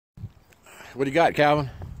What do you got, Calvin?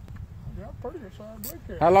 I got pretty good size blue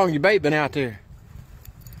cat. How long you bait been out there?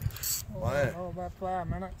 Oh, about 5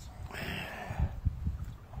 minutes.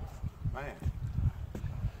 Man.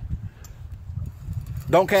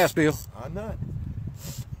 Don't cast, Bill. I'm not.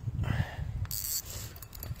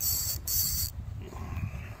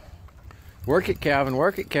 Work it, Calvin.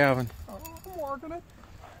 Work it, Calvin. Oh, I'm working it.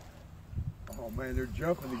 Oh man, they're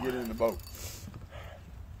jumping to get in the boat.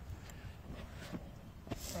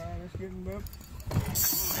 It's getting up.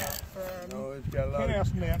 No, it's got a lot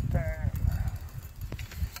Cast net time.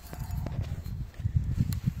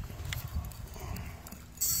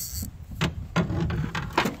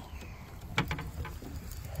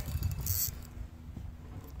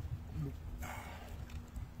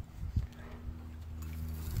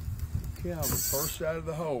 Calvin, first out of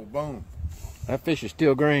the hole, boom. That fish is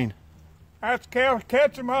still green. That's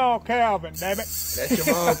catch 'em all, Calvin, damn it. Catch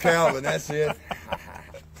 'em all, Calvin, that's it.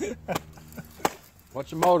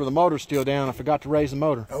 What's the motor? The motor's still down. I forgot to raise the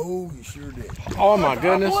motor. Oh, you sure did. Oh my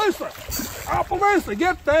goodness. Appaloosa,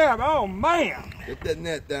 get that. Oh man. Get that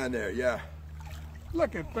net down there, yeah.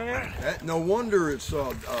 Look at that. No wonder it's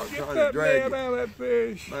trying Get to that drag net it. out of that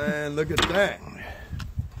fish. Man, look at that.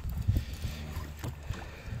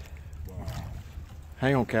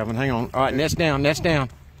 Hang on, Calvin. Hang on. All right, net's down. Net's down.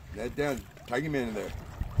 Net down. Take him into there.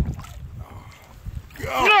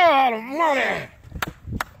 God almighty.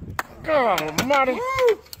 God almighty.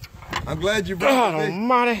 Woo! I'm glad you brought God the big,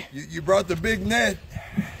 almighty. you brought the big net.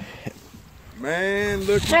 Man,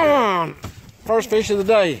 look at Come that. on. First fish of the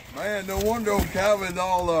day. Man, no wonder old Calvin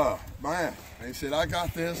all, man, he said, I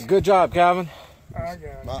got this. Good job, Calvin. I got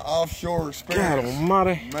it. My offshore God experience.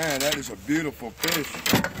 almighty. Man, that is a beautiful fish.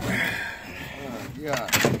 Yeah.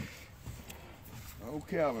 Oh,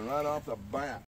 Calvin, right off the bat.